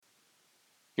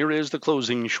Here is the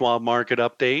closing Schwab market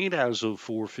update as of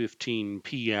 4:15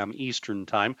 p.m. Eastern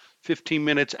Time, 15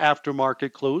 minutes after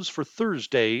market close for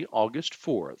Thursday, August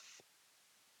 4th.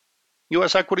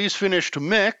 U.S. equities finished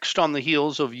mixed on the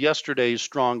heels of yesterday's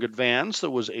strong advance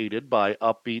that was aided by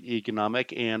upbeat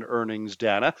economic and earnings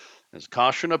data, as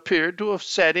caution appeared to have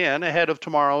set in ahead of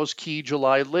tomorrow's key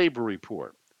July labor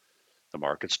report. The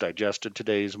markets digested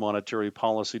today's monetary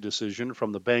policy decision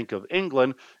from the Bank of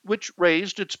England, which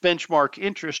raised its benchmark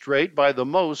interest rate by the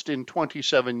most in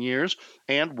 27 years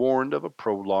and warned of a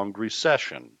prolonged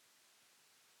recession.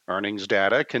 Earnings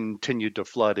data continued to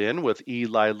flood in, with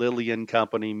Eli Lilly and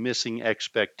Company missing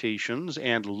expectations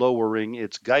and lowering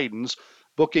its guidance,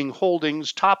 Booking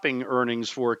Holdings topping earnings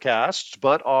forecasts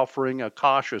but offering a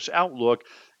cautious outlook,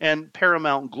 and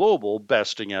Paramount Global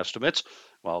besting estimates,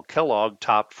 while Kellogg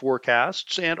topped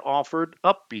forecasts and offered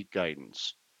upbeat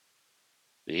guidance.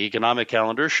 The economic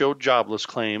calendar showed jobless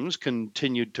claims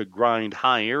continued to grind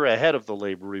higher ahead of the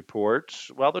labor report,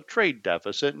 while the trade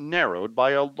deficit narrowed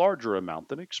by a larger amount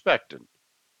than expected.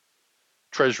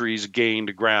 Treasuries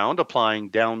gained ground, applying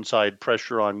downside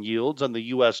pressure on yields, and the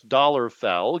U.S. dollar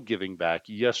fell, giving back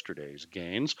yesterday's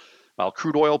gains, while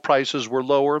crude oil prices were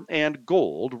lower and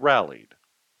gold rallied.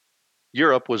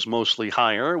 Europe was mostly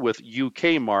higher, with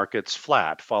UK markets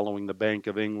flat following the Bank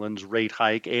of England's rate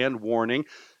hike and warning,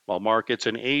 while markets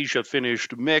in Asia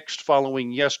finished mixed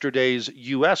following yesterday's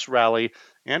US rally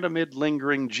and amid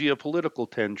lingering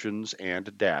geopolitical tensions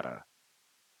and data.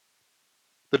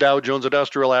 The Dow Jones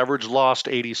Industrial Average lost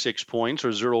 86 points, or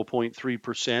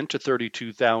 0.3%, to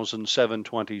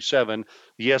 32,727.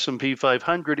 The S&P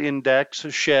 500 index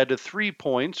shed 3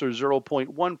 points, or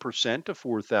 0.1%, to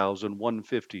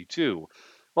 4,152.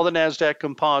 While the Nasdaq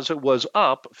Composite was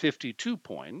up 52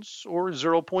 points, or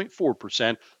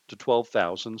 0.4%, to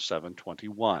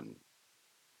 12,721.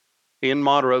 In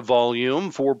moderate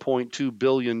volume, 4.2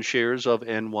 billion shares of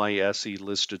NYSE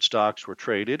listed stocks were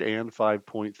traded, and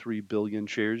 5.3 billion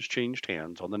shares changed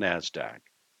hands on the Nasdaq.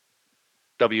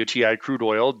 WTI crude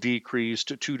oil decreased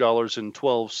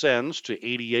 $2.12 to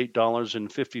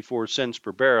 $88.54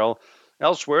 per barrel.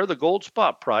 Elsewhere, the gold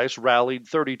spot price rallied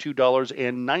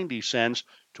 $32.90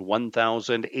 to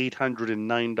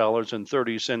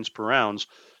 $1,809.30 per ounce,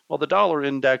 while the dollar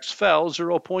index fell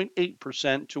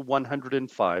 0.8% to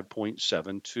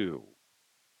 105.72.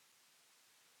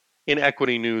 In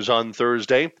equity news on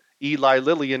Thursday, Eli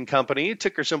Lilly and Company,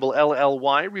 ticker symbol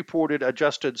LLY, reported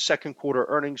adjusted second quarter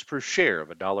earnings per share of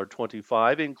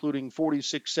 $1.25, including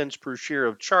 46 cents per share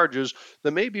of charges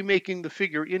that may be making the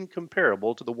figure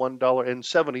incomparable to the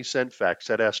 $1.70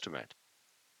 FactSet estimate.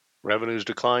 Revenues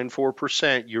declined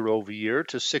 4% year over year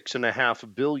to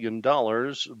 $6.5 billion,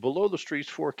 below the street's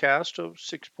forecast of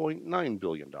 $6.9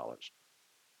 billion.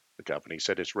 The company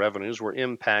said its revenues were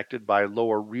impacted by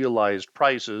lower realized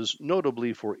prices,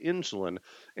 notably for insulin,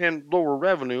 and lower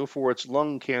revenue for its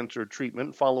lung cancer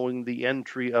treatment following the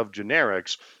entry of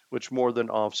generics, which more than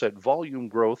offset volume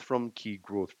growth from key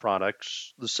growth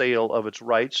products, the sale of its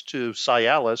rights to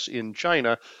Cialis in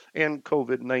China, and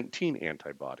COVID-19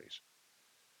 antibodies.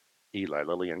 Eli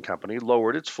Lilly and Company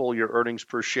lowered its full-year earnings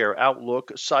per share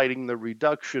outlook, citing the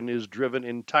reduction is driven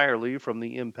entirely from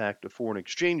the impact of foreign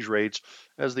exchange rates,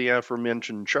 as the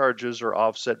aforementioned charges are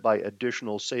offset by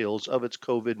additional sales of its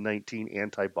COVID-19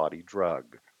 antibody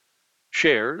drug.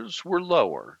 Shares were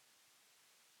lower.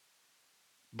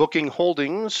 Booking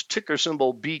Holdings, ticker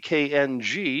symbol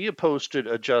BKNG, posted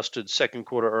adjusted second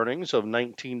quarter earnings of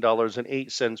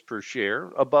 $19.08 per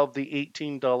share, above the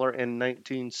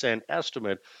 $18.19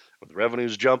 estimate, with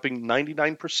revenues jumping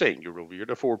 99% year over year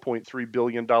to $4.3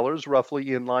 billion,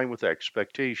 roughly in line with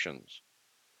expectations.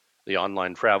 The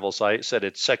online travel site said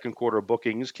its second quarter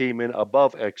bookings came in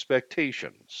above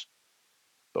expectations.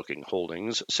 Booking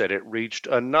Holdings said it reached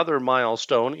another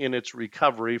milestone in its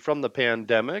recovery from the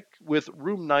pandemic, with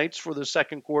room nights for the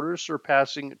second quarter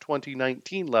surpassing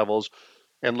 2019 levels,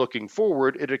 and looking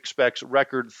forward, it expects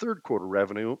record third quarter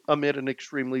revenue amid an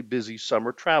extremely busy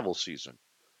summer travel season.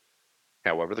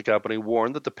 However, the company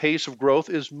warned that the pace of growth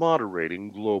is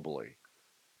moderating globally.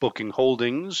 Booking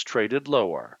Holdings traded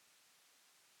lower.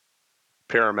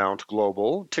 Paramount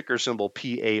Global, ticker symbol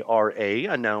PARA,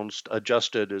 announced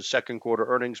adjusted second quarter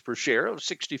earnings per share of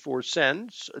 64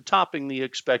 cents, topping the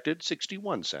expected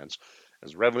 61 cents,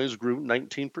 as revenues grew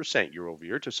 19% year over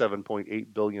year to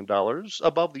 $7.8 billion,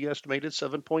 above the estimated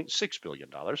 $7.6 billion.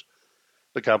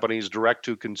 The company's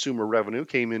direct-to-consumer revenue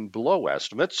came in below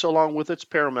estimates, along with its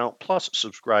Paramount Plus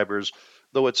subscribers,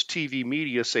 though its TV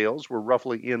media sales were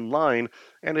roughly in line,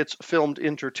 and its filmed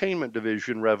entertainment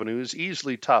division revenues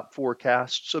easily topped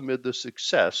forecasts amid the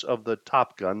success of the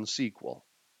Top Gun sequel.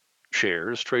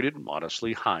 Shares traded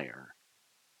modestly higher.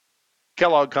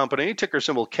 Kellogg Company, ticker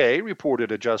symbol K,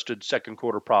 reported adjusted second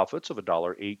quarter profits of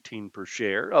 $1.18 per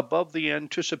share, above the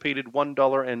anticipated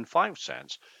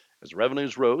 $1.05, as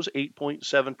revenues rose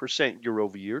 8.7% year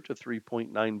over year to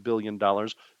 $3.9 billion,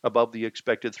 above the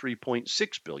expected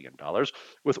 $3.6 billion,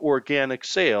 with organic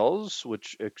sales,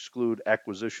 which exclude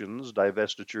acquisitions,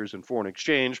 divestitures, and foreign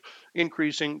exchange,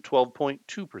 increasing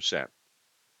 12.2%.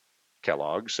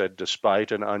 Kellogg said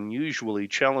despite an unusually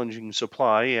challenging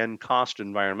supply and cost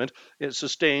environment, it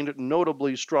sustained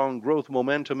notably strong growth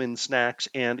momentum in snacks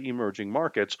and emerging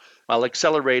markets, while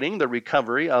accelerating the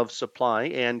recovery of supply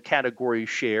and category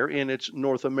share in its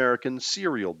North American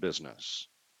cereal business.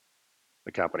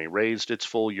 The company raised its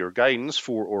full-year guidance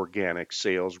for organic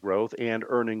sales growth and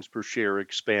earnings per share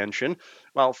expansion,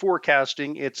 while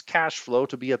forecasting its cash flow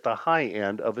to be at the high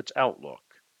end of its outlook.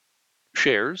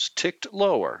 Shares ticked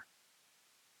lower.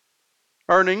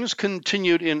 Earnings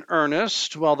continued in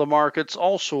earnest, while the markets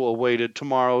also awaited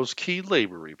tomorrow's key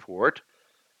labor report.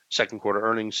 Second quarter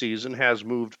earnings season has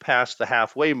moved past the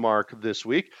halfway mark this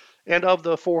week, and of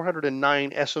the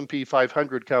 409 S&P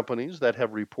 500 companies that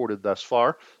have reported thus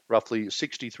far, roughly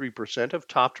 63% have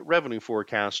topped revenue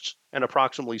forecasts, and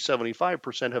approximately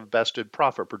 75% have bested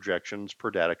profit projections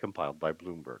per data compiled by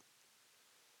Bloomberg.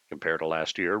 Compared to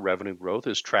last year, revenue growth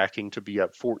is tracking to be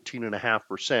up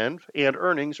 14.5%, and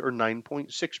earnings are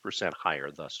 9.6% higher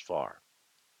thus far.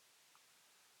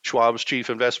 Schwab's chief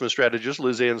investment strategist,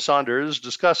 Liz Ann Sonders,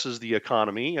 discusses the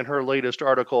economy in her latest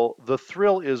article, The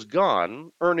Thrill is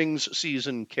Gone, Earnings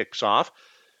Season Kicks Off,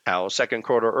 how second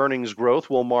quarter earnings growth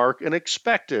will mark an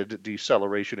expected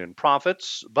deceleration in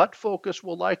profits, but focus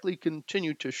will likely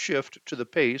continue to shift to the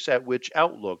pace at which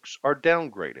outlooks are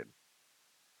downgraded.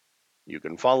 You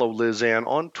can follow Liz Ann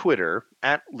on Twitter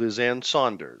at Liz Ann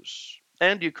Saunders.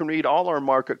 And you can read all our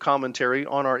market commentary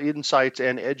on our Insights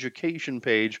and Education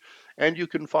page, and you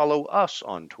can follow us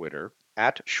on Twitter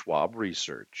at Schwab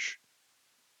Research.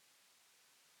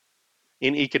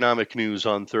 In economic news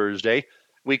on Thursday,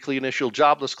 weekly initial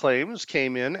jobless claims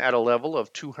came in at a level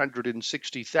of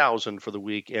 260,000 for the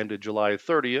week ended July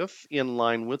 30th, in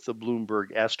line with the Bloomberg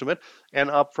estimate, and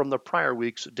up from the prior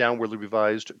week's downwardly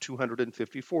revised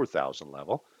 254,000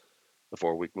 level. The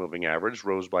four-week moving average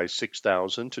rose by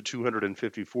 6,000 to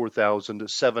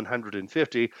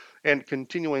 254,750, and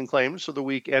continuing claims for the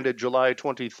week ended July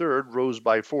 23rd rose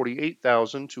by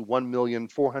 48,000 to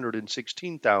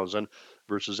 1,416,000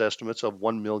 versus estimates of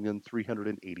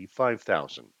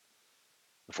 1,385,000.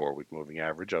 The four-week moving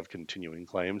average of continuing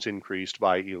claims increased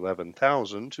by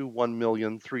 11,000 to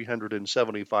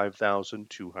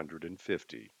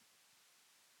 1,375,250.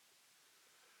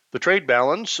 The trade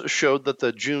balance showed that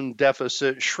the June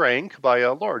deficit shrank by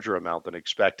a larger amount than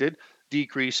expected,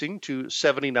 decreasing to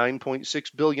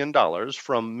 $79.6 billion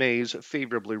from May's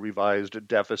favorably revised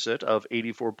deficit of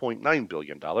 $84.9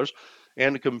 billion,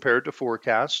 and compared to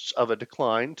forecasts of a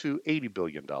decline to $80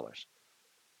 billion.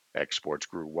 Exports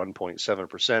grew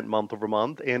 1.7% month over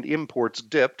month, and imports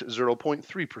dipped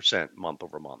 0.3% month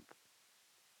over month.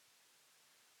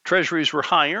 Treasuries were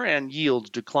higher and yields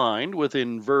declined, with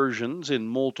inversions in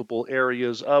multiple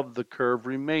areas of the curve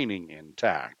remaining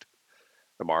intact.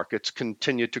 The markets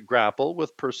continued to grapple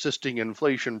with persisting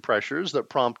inflation pressures that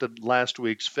prompted last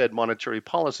week's Fed monetary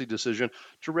policy decision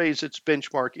to raise its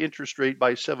benchmark interest rate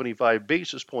by 75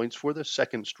 basis points for the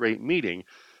second straight meeting,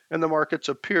 and the markets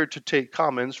appeared to take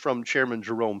comments from Chairman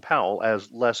Jerome Powell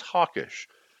as less hawkish.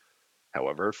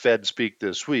 However, Fed speak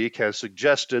this week has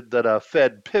suggested that a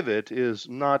Fed pivot is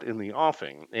not in the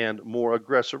offing, and more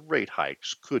aggressive rate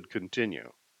hikes could continue.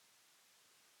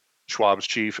 Schwab's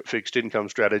chief fixed income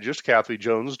strategist, Kathy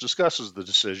Jones, discusses the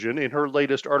decision in her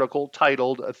latest article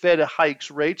titled Fed Hikes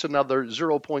Rates Another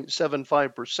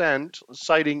 0.75%,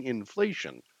 citing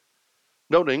inflation,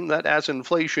 noting that as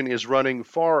inflation is running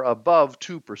far above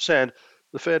 2%,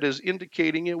 the Fed is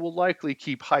indicating it will likely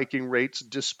keep hiking rates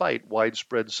despite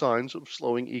widespread signs of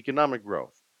slowing economic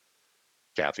growth.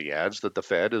 Kathy adds that the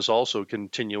Fed is also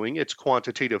continuing its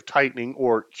quantitative tightening,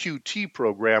 or QT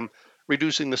program,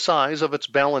 reducing the size of its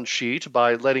balance sheet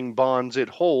by letting bonds it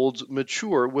holds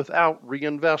mature without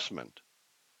reinvestment.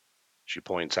 She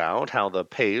points out how the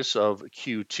pace of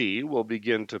QT will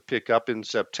begin to pick up in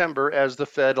September as the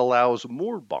Fed allows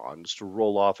more bonds to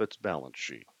roll off its balance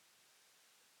sheet.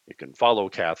 You can follow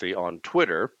Kathy on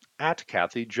Twitter at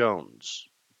Kathy Jones.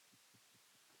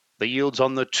 The yields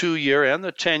on the 2-year and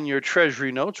the 10-year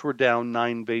Treasury notes were down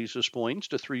 9 basis points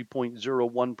to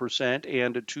 3.01%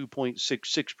 and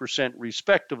 2.66%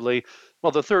 respectively,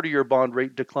 while the 30-year bond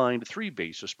rate declined 3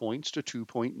 basis points to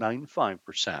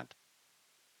 2.95%.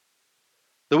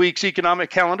 The week's economic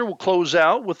calendar will close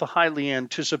out with the highly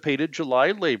anticipated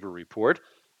July labor report.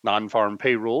 Non-farm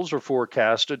payrolls are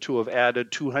forecasted to have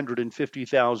added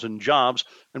 250,000 jobs,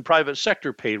 and private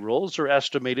sector payrolls are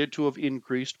estimated to have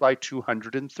increased by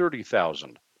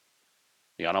 230,000.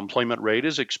 The unemployment rate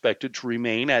is expected to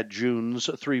remain at June's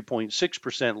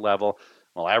 3.6% level,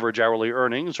 while average hourly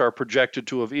earnings are projected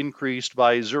to have increased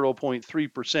by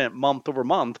 0.3% month over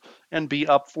month and be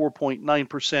up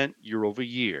 4.9% year over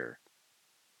year.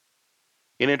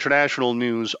 In international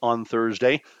news on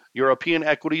Thursday, European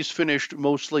equities finished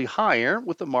mostly higher,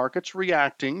 with the markets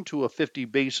reacting to a 50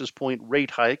 basis point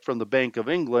rate hike from the Bank of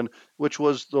England, which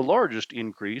was the largest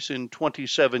increase in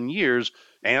 27 years,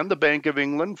 and the Bank of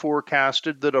England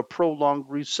forecasted that a prolonged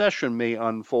recession may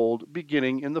unfold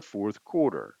beginning in the fourth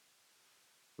quarter.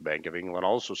 The Bank of England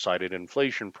also cited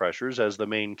inflation pressures as the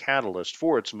main catalyst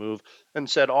for its move and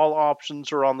said all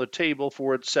options are on the table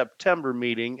for its September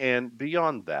meeting and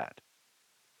beyond that.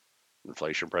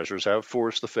 Inflation pressures have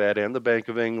forced the Fed and the Bank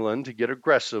of England to get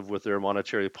aggressive with their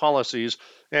monetary policies,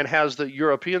 and has the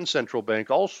European Central Bank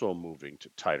also moving to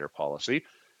tighter policy.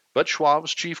 But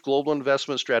Schwab's chief global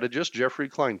investment strategist Jeffrey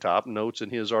Kleintop notes in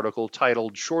his article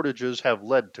titled "Shortages Have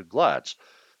Led to Gluts"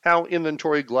 how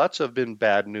inventory gluts have been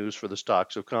bad news for the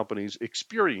stocks of companies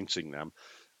experiencing them,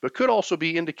 but could also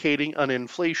be indicating an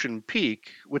inflation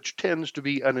peak, which tends to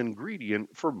be an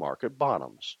ingredient for market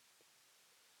bottoms.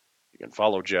 You can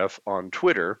follow Jeff on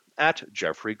Twitter at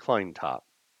Jeffrey Kleintop.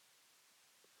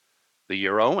 The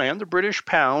euro and the British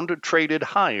pound traded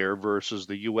higher versus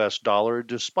the US dollar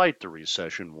despite the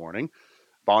recession warning.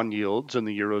 Bond yields in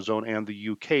the Eurozone and the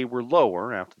UK were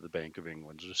lower after the Bank of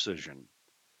England's decision.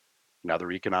 In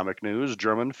other economic news,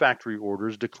 German factory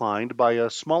orders declined by a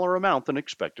smaller amount than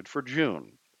expected for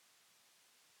June.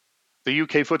 The UK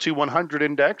FTSE 100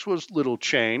 index was little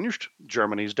changed.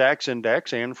 Germany's DAX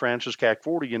index and France's CAC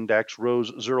 40 index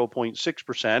rose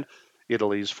 0.6%.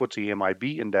 Italy's FTSE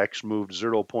MIB index moved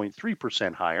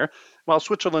 0.3% higher, while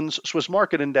Switzerland's Swiss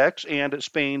market index and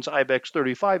Spain's IBEX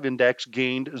 35 index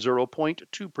gained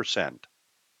 0.2%.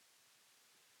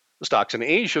 The stocks in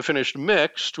Asia finished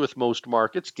mixed, with most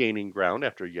markets gaining ground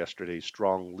after yesterday's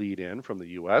strong lead-in from the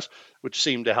U.S., which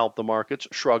seemed to help the markets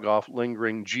shrug off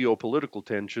lingering geopolitical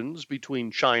tensions between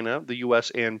China, the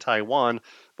U.S., and Taiwan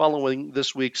following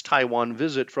this week's Taiwan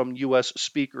visit from U.S.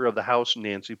 Speaker of the House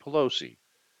Nancy Pelosi.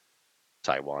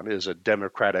 Taiwan is a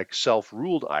democratic,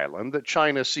 self-ruled island that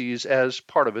China sees as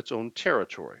part of its own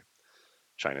territory.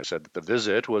 China said that the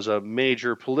visit was a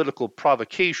major political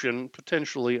provocation,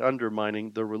 potentially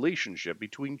undermining the relationship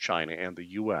between China and the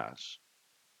U.S.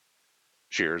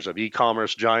 Shares of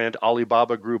e-commerce giant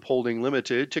Alibaba Group Holding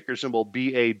Limited, ticker symbol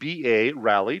BABA,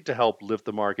 rallied to help lift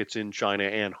the markets in China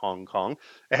and Hong Kong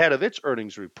ahead of its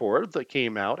earnings report that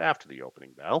came out after the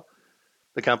opening bell.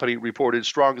 The company reported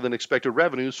stronger than expected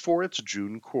revenues for its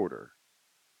June quarter.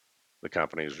 The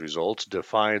company's results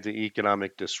defied the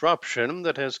economic disruption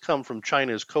that has come from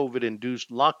China's COVID-induced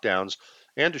lockdowns,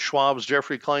 and Schwab's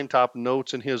Jeffrey Kleintop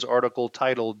notes in his article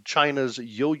titled "China's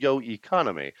Yo-Yo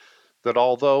Economy" that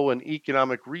although an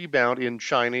economic rebound in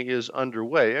China is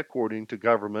underway, according to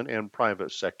government and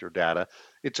private sector data,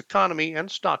 its economy and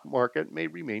stock market may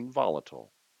remain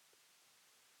volatile.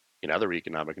 In other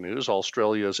economic news,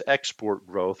 Australia's export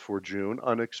growth for June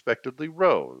unexpectedly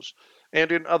rose.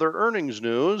 And in other earnings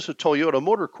news, Toyota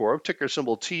Motor Corp, ticker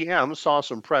symbol TM, saw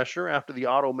some pressure after the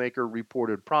automaker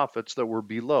reported profits that were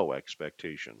below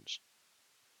expectations.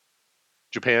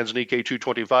 Japan's Nikkei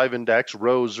 225 index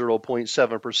rose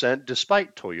 0.7%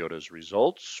 despite Toyota's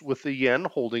results, with the yen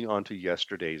holding onto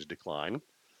yesterday's decline.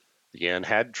 The yen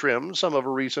had trimmed some of a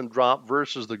recent drop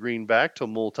versus the greenback to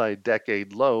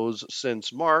multi-decade lows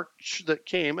since March that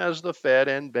came as the Fed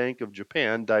and Bank of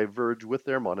Japan diverged with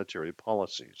their monetary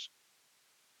policies.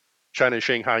 China's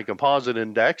Shanghai Composite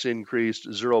Index increased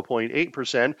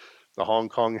 0.8%, the Hong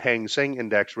Kong Hang Seng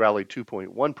Index rallied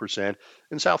 2.1%,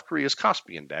 and South Korea's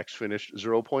Kospi Index finished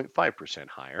 0.5%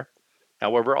 higher.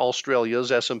 However,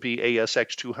 Australia's S&P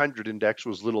ASX 200 index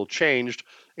was little changed,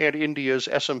 and India's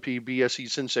S&P BSE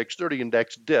Sensex 30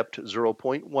 index dipped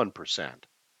 0.1%.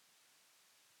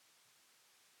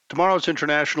 Tomorrow's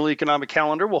international economic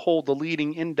calendar will hold the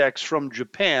leading index from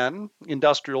Japan,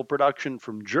 industrial production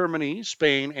from Germany,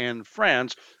 Spain, and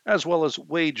France, as well as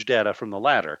wage data from the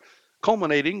latter,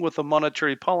 culminating with a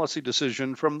monetary policy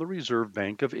decision from the Reserve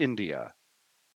Bank of India.